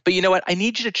say, but you know what, I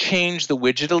need you to change the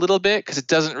widget a little bit because it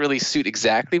doesn't really suit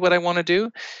exactly what I want to do.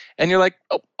 And you're like,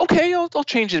 oh, okay, I'll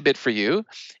change it a bit for you.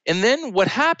 And then what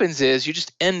happens is you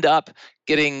just end up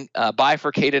getting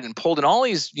bifurcated and pulled in all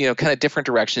these, kind of different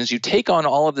directions. You take on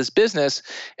all of this business,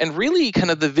 and really kind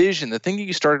of the vision, the thing that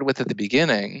you started with at the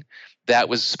beginning that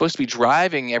was supposed to be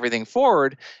driving everything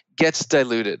forward, gets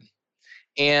diluted.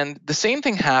 And the same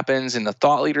thing happens in the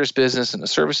thought leaders business, in the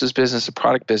services business, the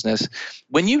product business.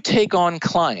 When you take on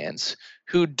clients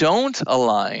who don't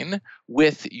align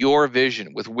with your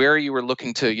vision, with where you were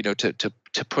looking to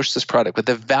push this product, with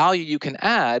the value you can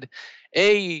add,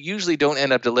 A, you usually don't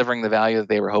end up delivering the value that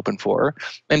they were hoping for,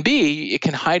 and B, it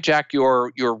can hijack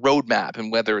your roadmap, and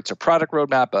whether it's a product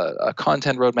roadmap, a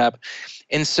content roadmap.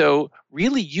 And so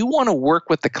really you want to work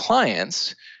with the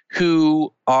clients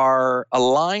who are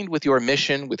aligned with your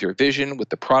mission, with your vision, with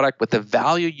the product, with the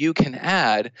value you can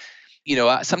add.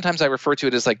 Sometimes I refer to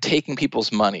it as like taking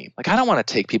people's money. Like, I don't want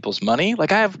to take people's money.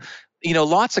 Like, I have,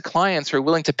 lots of clients who are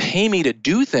willing to pay me to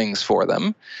do things for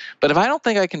them. But if I don't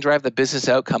think I can drive the business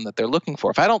outcome that they're looking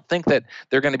for, if I don't think that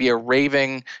they're going to be a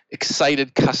raving,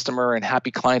 excited customer and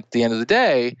happy client at the end of the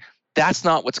day, that's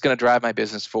not what's going to drive my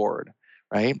business forward,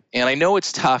 right? And I know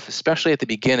it's tough, especially at the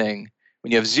beginning, when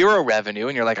you have zero revenue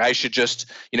and you're like, I should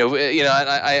just, and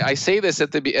I say this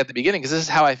at the beginning because this is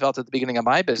how I felt at the beginning of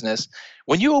my business.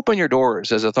 When you open your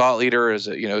doors as a thought leader, as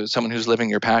someone who's living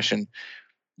your passion,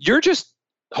 you're just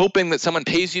hoping that someone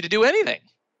pays you to do anything,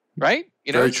 right?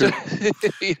 Very true.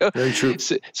 Very true.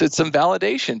 So it's some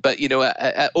validation, but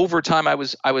over time, I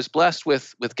was blessed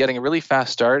with getting a really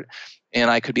fast start. And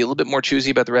I could be a little bit more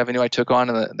choosy about the revenue I took on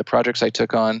and the projects I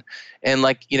took on. And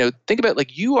think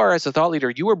about you are, as a thought leader,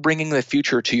 you are bringing the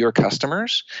future to your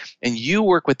customers, and you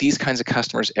work with these kinds of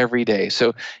customers every day.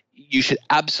 So, you should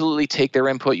absolutely take their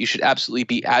input. You should absolutely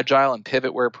be agile and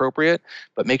pivot where appropriate,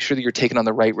 but make sure that you're taking on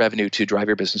the right revenue to drive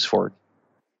your business forward.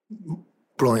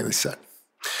 Brilliantly said.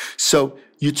 So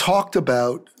you talked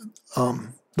about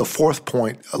the fourth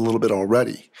point a little bit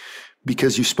already,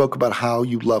 because you spoke about how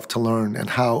you love to learn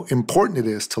and how important it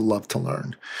is to love to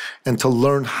learn and to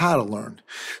learn how to learn.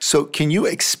 So can you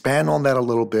expand on that a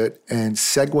little bit and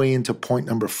segue into point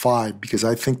number 5? Because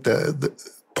I think the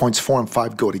points 4 and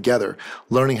 5 go together,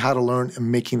 learning how to learn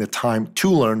and making the time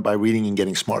to learn by reading and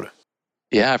getting smarter.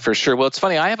 Yeah, for sure. Well, it's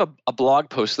funny. I have a blog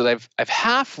post that I've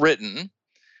half written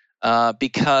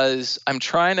because I'm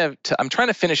trying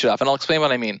to finish it off, and I'll explain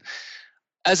what I mean.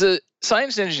 As a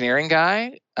science and engineering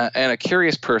guy and a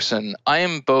curious person, I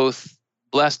am both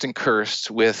blessed and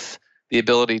cursed with the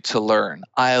ability to learn.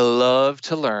 I love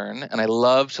to learn, and I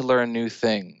love to learn new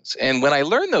things. And when I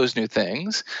learn those new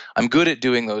things, I'm good at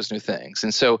doing those new things.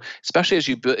 And so, especially as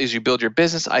you build your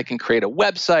business, I can create a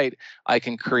website, I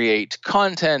can create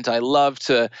content. I love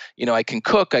to, I can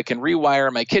cook, I can rewire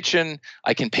my kitchen,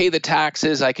 I can pay the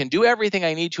taxes, I can do everything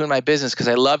I need to in my business because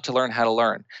I love to learn how to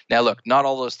learn. Now, look, not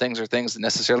all those things are things that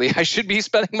necessarily I should be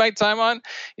spending my time on.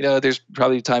 There's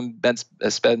probably time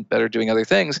spent better doing other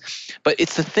things, but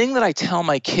it's the thing that I tell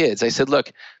my kids. I said,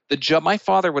 look, the job, my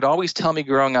father would always tell me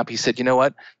growing up, he said, you know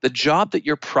what? The job that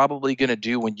you're probably going to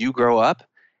do when you grow up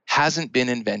hasn't been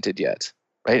invented yet,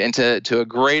 right? And to a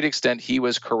great extent, he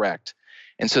was correct.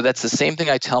 And so that's the same thing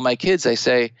I tell my kids. I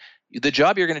say, the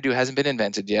job you're going to do hasn't been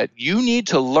invented yet. You need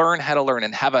to learn how to learn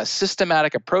and have a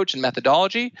systematic approach and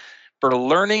methodology for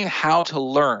learning how to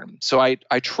learn. So I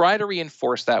try to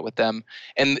reinforce that with them.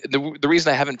 And the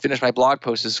reason I haven't finished my blog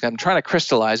post is I'm trying to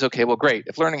crystallize, okay, well, great.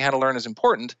 If learning how to learn is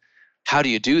important, how do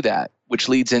you do that? Which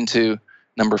leads into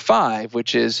number 5,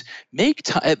 which is make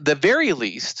time, at the very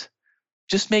least,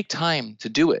 just make time to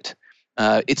do it.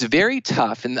 It's very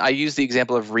tough. And I use the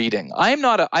example of reading. I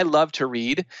love to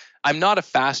read. I'm not a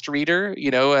fast reader,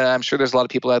 and I'm sure there's a lot of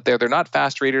people out there, they're not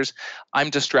fast readers. I'm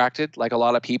distracted like a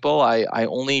lot of people. I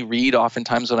only read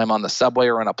oftentimes when I'm on the subway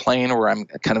or on a plane where I'm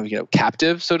kind of,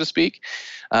 captive, so to speak.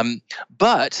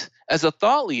 But as a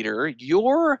thought leader,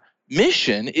 your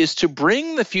mission is to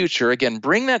bring that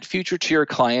future to your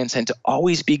clients and to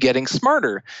always be getting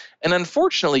smarter. And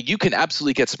unfortunately, you can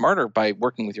absolutely get smarter by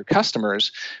working with your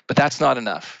customers, but that's not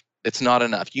enough. It's not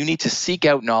enough. You need to seek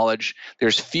out knowledge.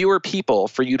 There's fewer people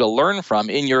for you to learn from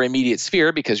in your immediate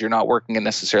sphere because you're not working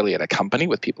necessarily at a company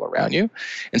with people around you.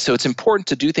 And so it's important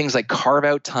to do things like carve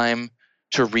out time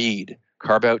to read,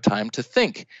 carve out time to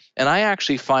think. And I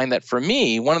actually find that for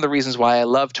me, one of the reasons why I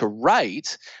love to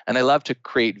write and I love to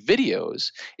create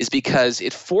videos is because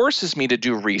it forces me to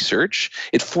do research.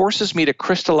 It forces me to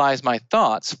crystallize my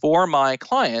thoughts for my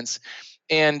clients.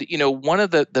 And, one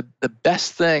of the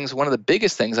best things, one of the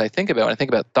biggest things I think about when I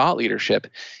think about thought leadership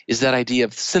is that idea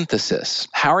of synthesis.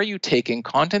 How are you taking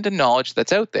content and knowledge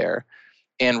that's out there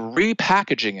and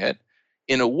repackaging it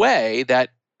in a way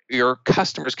that your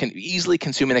customers can easily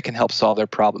consume and it can help solve their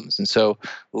problems? And so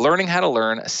learning how to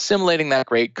learn, assimilating that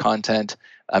great content,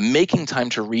 making time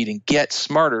to read and get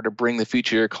smarter to bring the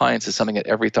future to your clients is something that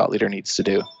every thought leader needs to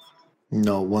do.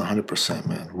 No, 100%,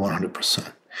 man,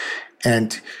 100%.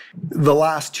 And the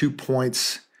last 2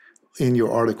 points in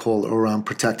your article around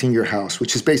protecting your house,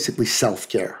 which is basically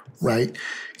self-care, right?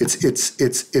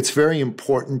 It's very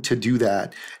important to do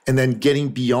that. And then getting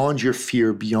beyond your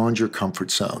fear, beyond your comfort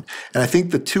zone. And I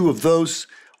think the two of those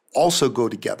also go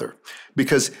together,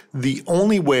 because the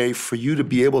only way for you to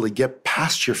be able to get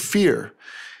past your fear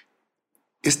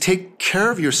is take care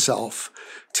of yourself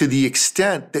to the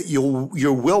extent that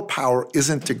your willpower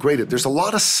isn't degraded. There's a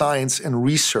lot of science and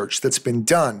research that's been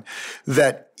done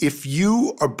that if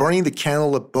you are burning the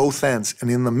candle at both ends and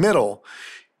in the middle,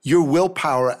 your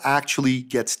willpower actually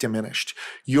gets diminished.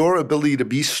 Your ability to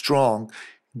be strong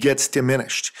gets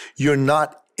diminished. You're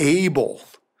not able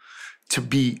to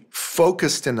be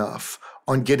focused enough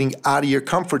on getting out of your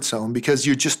comfort zone because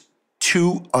you're just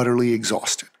too utterly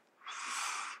exhausted.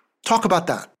 Talk about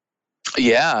that.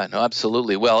 Yeah, no,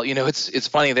 absolutely. Well, it's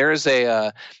funny. There is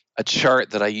a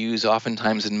chart that I use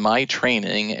oftentimes in my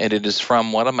training, and it is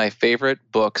from one of my favorite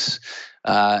books.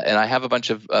 And I have a bunch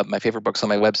of my favorite books on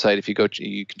my website. If you go,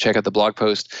 you can check out the blog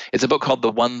post. It's a book called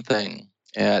The One Thing.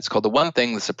 It's called The One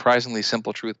Thing, The Surprisingly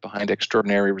Simple Truth Behind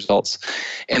Extraordinary Results.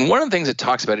 And one of the things it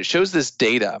talks about, it shows this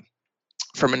data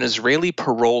from an Israeli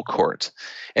parole court.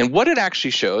 And what it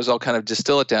actually shows, I'll kind of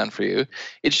distill it down for you.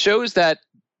 It shows that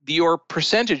your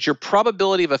percentage, your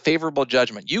probability of a favorable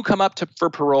judgment, you come up for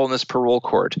parole in this parole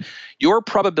court, your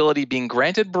probability being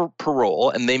granted parole,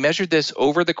 and they measured this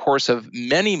over the course of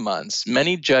many months,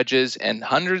 many judges, and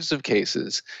hundreds of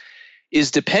cases,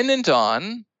 is dependent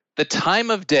on the time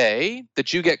of day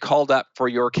that you get called up for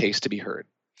your case to be heard.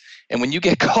 And when you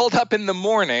get called up in the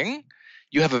morning,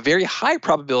 you have a very high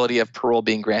probability of parole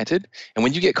being granted. And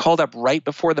when you get called up right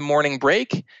before the morning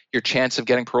break, your chance of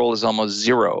getting parole is almost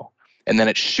zero. And then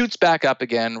it shoots back up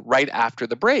again right after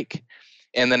the break.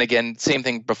 And then again, same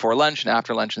thing before lunch and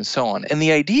after lunch and so on. And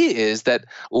the idea is that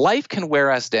life can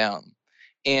wear us down.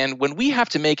 And when we have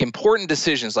to make important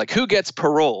decisions like who gets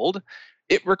paroled,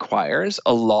 it requires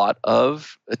a lot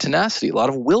of tenacity, a lot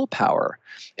of willpower.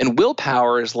 And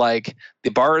willpower is like the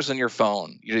bars on your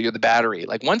phone, you're the battery.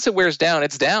 Like once it wears down,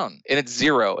 it's down and it's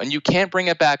zero. And you can't bring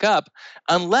it back up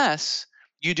unless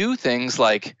you do things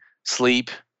like sleep,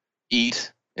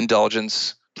 eat,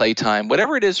 indulgence, playtime,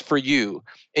 whatever it is for you.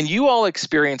 And you all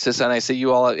experience this, and I say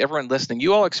you all, everyone listening,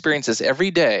 you all experience this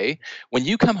every day when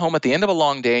you come home at the end of a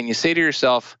long day and you say to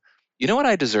yourself, you know what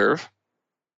I deserve,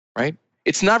 right?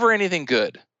 It's never anything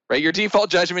good, right? Your default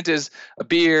judgment is a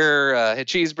beer, a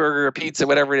cheeseburger, a pizza,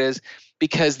 whatever it is,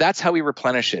 because that's how we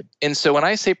replenish it. And so when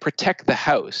I say protect the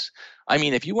house, I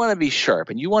mean, if you want to be sharp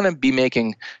and you want to be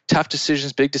making tough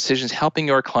decisions, big decisions, helping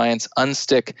your clients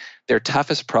unstick their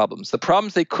toughest problems, the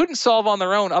problems they couldn't solve on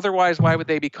their own, otherwise, why would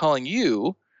they be calling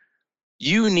you?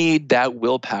 You need that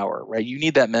willpower, right? You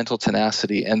need that mental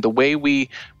tenacity. And the way we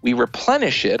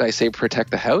replenish it, I say protect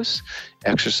the house,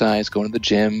 exercise, going to the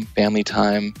gym, family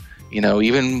time,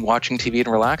 even watching TV and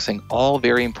relaxing, all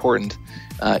very important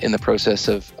in the process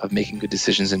of making good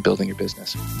decisions and building your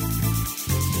business.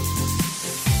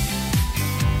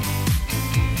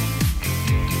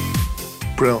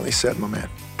 Brilliantly said, my man.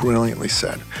 Brilliantly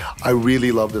said. I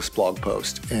really love this blog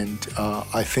post, and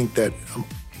I think that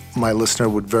my listener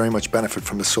would very much benefit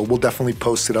from this. So we'll definitely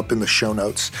post it up in the show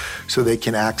notes so they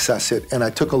can access it. And I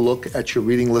took a look at your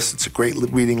reading list. It's a great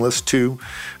reading list too.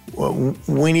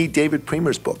 We need David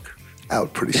Priemer's book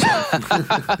out pretty soon.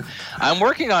 I'm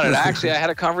working on it. Actually, I had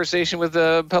a conversation with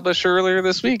the publisher earlier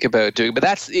this week about doing, but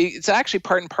it's actually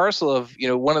part and parcel of,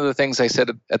 one of the things I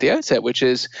said at the outset, which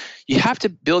is you have to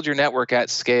build your network at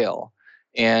scale.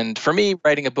 And for me,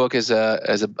 writing a book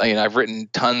I've written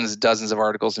dozens of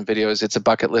articles and videos. It's a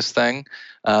bucket list thing,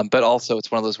 but also it's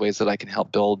one of those ways that I can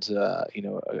help build, a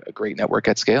great network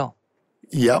at scale.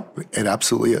 Yep, it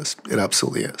absolutely is. It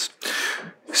absolutely is.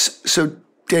 So,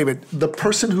 David, the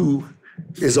person who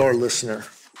is our listener,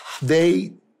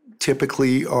 they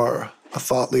typically are a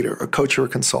thought leader, a coach, or a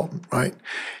consultant, right?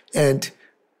 And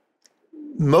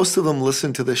most of them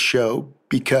listen to this show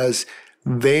because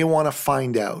they want to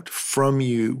find out from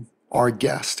you, our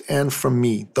guest, and from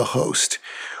me, the host,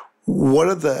 what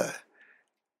are the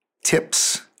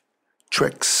tips,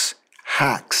 tricks,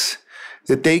 hacks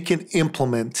that they can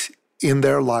implement in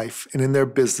their life and in their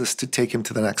business to take them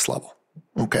to the next level.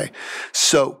 Okay.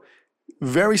 So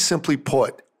very simply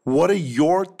put, what are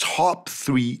your top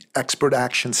 3 expert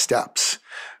action steps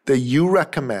that you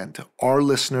recommend our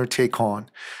listener take on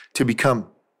to become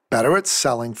better at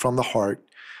selling from the heart,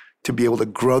 to be able to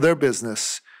grow their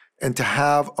business, and to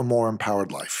have a more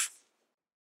empowered life?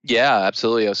 Yeah,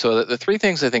 absolutely. So the 3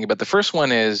 things I think about, the first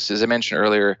one is, as I mentioned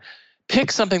earlier,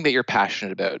 pick something that you're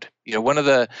passionate about. One of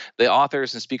the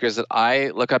authors and speakers that I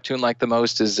look up to and like the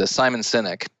most is Simon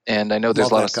Sinek. And I know there's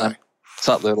a lot of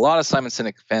Simon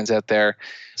Sinek fans out there.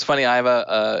 It's funny, I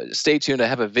have stay tuned, I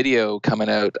have a video coming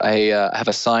out. I have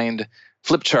a signed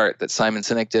flip chart that Simon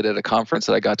Sinek did at a conference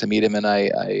that I got to meet him, and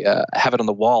I have it on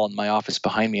the wall in my office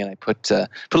behind me, and I put a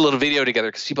little video together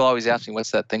because people always ask me,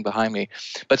 what's that thing behind me?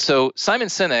 But so Simon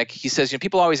Sinek, he says,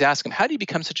 people always ask him, how do you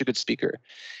become such a good speaker?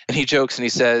 And he jokes and he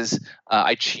says,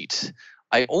 I cheat.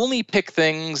 I only speak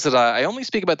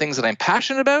about things that I'm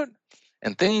passionate about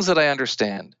and things that I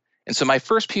understand. And so my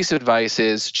first piece of advice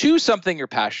is choose something you're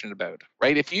passionate about,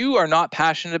 right? If you are not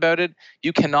passionate about it,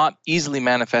 you cannot easily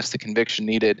manifest the conviction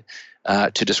needed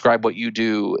to describe what you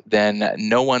do, then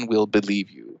no one will believe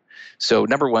you. So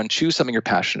number 1, choose something you're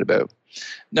passionate about.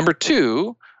 Number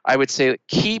 2, I would say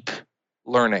keep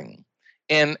learning.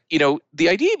 And, the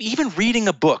idea of even reading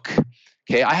a book,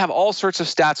 okay, I have all sorts of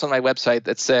stats on my website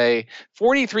that say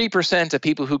 43% of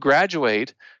people who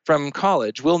graduate from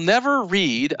college will never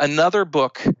read another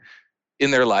book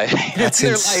in their life. That's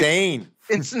insane.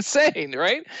 It's insane,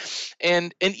 right?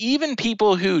 And even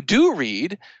people who do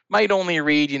read might only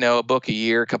read, a book a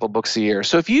year, a couple books a year.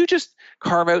 So if you just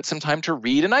carve out some time to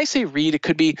read, and I say read, it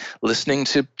could be listening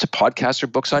to podcasts or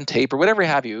books on tape or whatever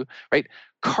have you, right?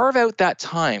 Carve out that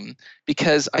time,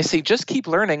 because I say just keep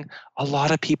learning. A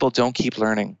lot of people don't keep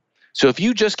learning. So if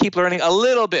you just keep learning a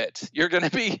little bit, you're going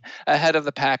to be ahead of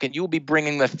the pack, and you'll be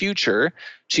bringing the future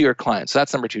to your clients. So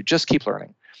that's number 2, just keep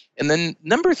learning. And then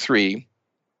number 3,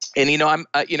 And, I'm,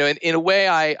 in a way,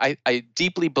 I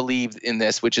deeply believe in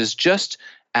this, which is just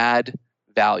add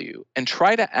value and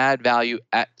try to add value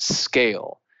at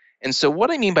scale. And so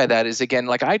what I mean by that is, again,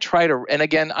 like I try to, and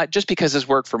again, just because this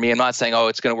worked for me, I'm not saying, oh,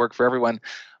 it's going to work for everyone.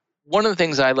 One of the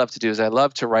things I love to do is I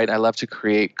love to write, I love to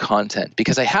create content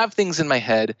because I have things in my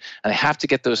head and I have to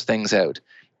get those things out.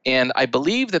 And I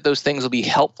believe that those things will be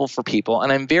helpful for people.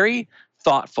 And I'm very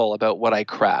thoughtful about what I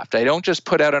craft. I don't just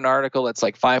put out an article that's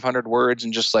like 500 words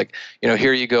and just like,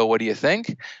 here you go, what do you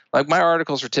think? Like my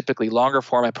articles are typically longer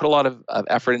form. I put a lot of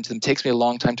effort into them. It takes me a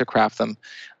long time to craft them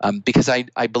because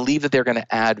I believe that they're going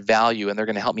to add value and they're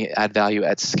going to help me add value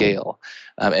at scale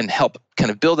and help kind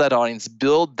of build that audience,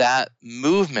 build that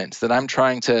movement that I'm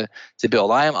trying to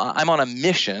build. I'm on a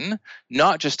mission,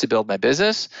 not just to build my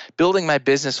business. Building my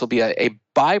business will be a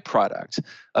byproduct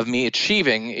of me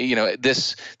achieving,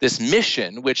 this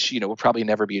mission, which, will probably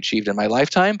never be achieved in my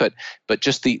lifetime, but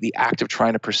just the act of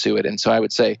trying to pursue it. And so I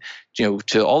would say,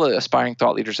 to all the aspiring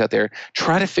thought leaders out there,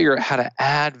 try to figure out how to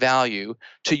add value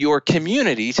to your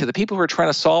community, to the people who are trying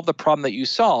to solve the problem that you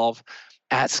solve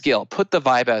at scale. Put the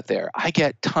vibe out there. I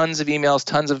get tons of emails,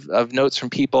 tons of notes from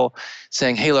people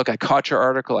saying, hey, look, I caught your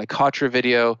article. I caught your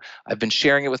video. I've been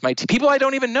sharing it with my team. People I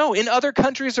don't even know in other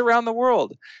countries around the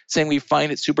world saying we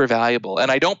find it super valuable.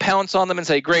 And I don't pounce on them and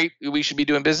say, great, we should be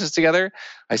doing business together.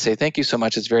 I say, thank you so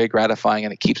much. It's very gratifying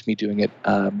and it keeps me doing it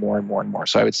more and more and more.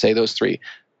 So I would say those three.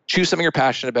 Choose something you're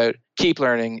passionate about, keep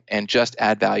learning, and just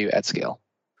add value at scale.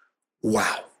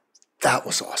 Wow, that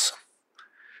was awesome.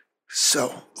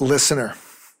 So, listener,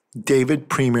 David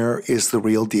Priemer is the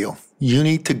real deal. You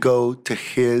need to go to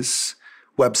his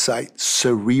website,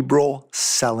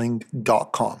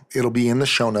 cerebralselling.com. It'll be in the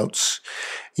show notes.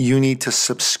 You need to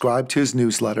subscribe to his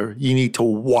newsletter. You need to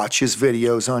watch his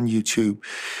videos on YouTube.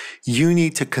 You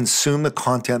need to consume the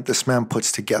content this man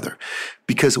puts together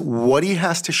because what he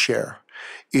has to share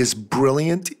is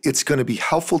brilliant. It's going to be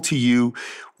helpful to you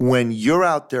when you're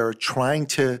out there trying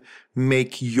to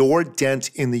make your dent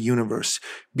in the universe.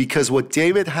 Because what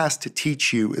David has to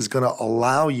teach you is going to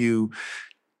allow you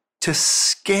to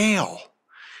scale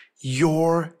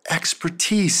your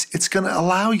expertise. It's going to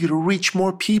allow you to reach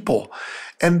more people.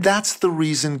 And that's the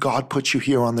reason God put you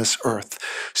here on this earth,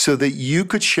 so that you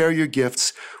could share your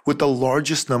gifts with the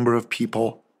largest number of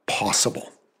people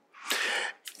possible.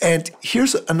 And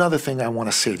here's another thing I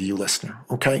want to say to you, listener,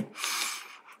 okay?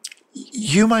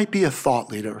 You might be a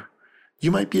thought leader.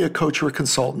 You might be a coach or a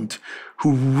consultant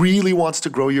who really wants to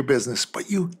grow your business,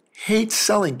 but you hate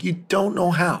selling. You don't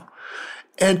know how.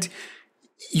 And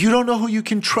you don't know who you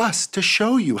can trust to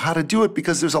show you how to do it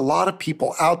because there's a lot of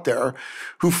people out there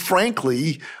who,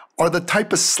 frankly, are the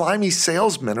type of slimy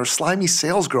salesman or slimy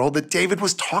sales girl that David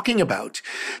was talking about.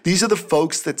 These are the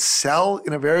folks that sell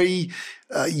in a very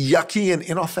yucky and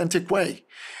inauthentic way.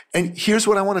 And here's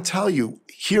what I want to tell you.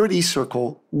 Here at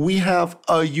eCircle, we have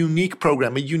a unique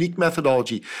program, a unique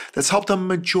methodology that's helped a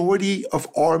majority of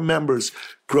our members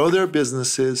grow their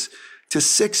businesses to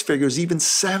 6 figures, even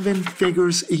 7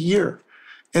 figures a year.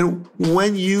 And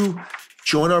when you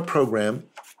join our program,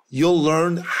 you'll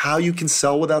learn how you can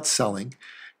sell without selling,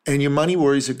 and your money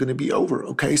worries are going to be over,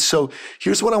 okay? So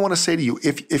here's what I want to say to you.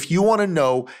 If you want to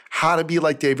know how to be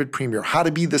like David Priemer, how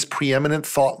to be this preeminent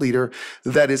thought leader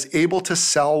that is able to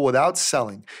sell without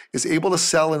selling, is able to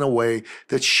sell in a way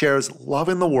that shares love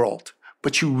in the world,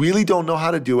 but you really don't know how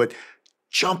to do it,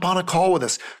 jump on a call with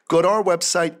us. Go to our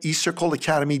website,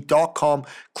 ecircleacademy.com,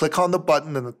 click on the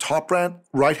button in the top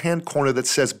right-hand corner that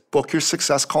says book your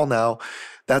success call now.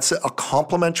 That's a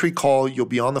complimentary call. You'll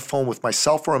be on the phone with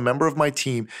myself or a member of my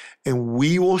team, and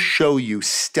we will show you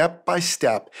step by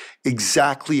step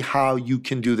exactly how you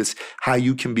can do this, how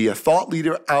you can be a thought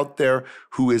leader out there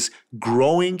who is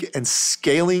growing and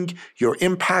scaling your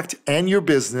impact and your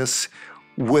business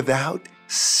without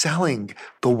selling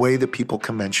the way that people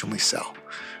conventionally sell.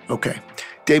 Okay.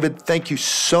 David, thank you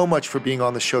so much for being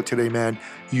on the show today, man.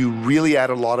 You really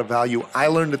added a lot of value. I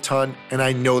learned a ton, and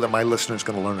I know that my listeners are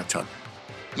going to learn a ton.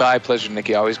 My pleasure,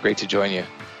 Nikki. Always great to join you.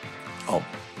 Oh,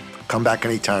 come back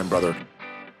anytime, brother.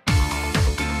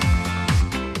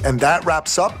 And that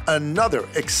wraps up another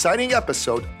exciting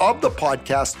episode of the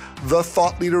podcast, The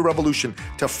Thought Leader Revolution.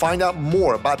 To find out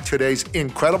more about today's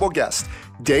incredible guest,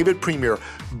 David Priemer,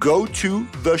 go to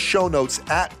the show notes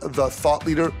at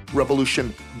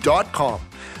thethoughtleaderrevolution.com.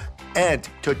 And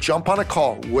to jump on a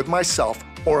call with myself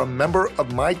or a member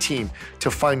of my team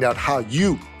to find out how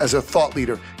you, as a thought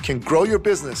leader, can grow your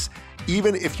business,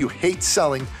 even if you hate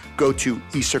selling, go to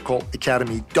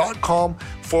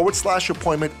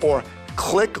ecircleacademy.com/appointment or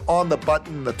click on the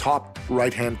button in the top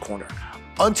right-hand corner.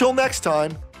 Until next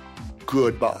time,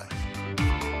 goodbye.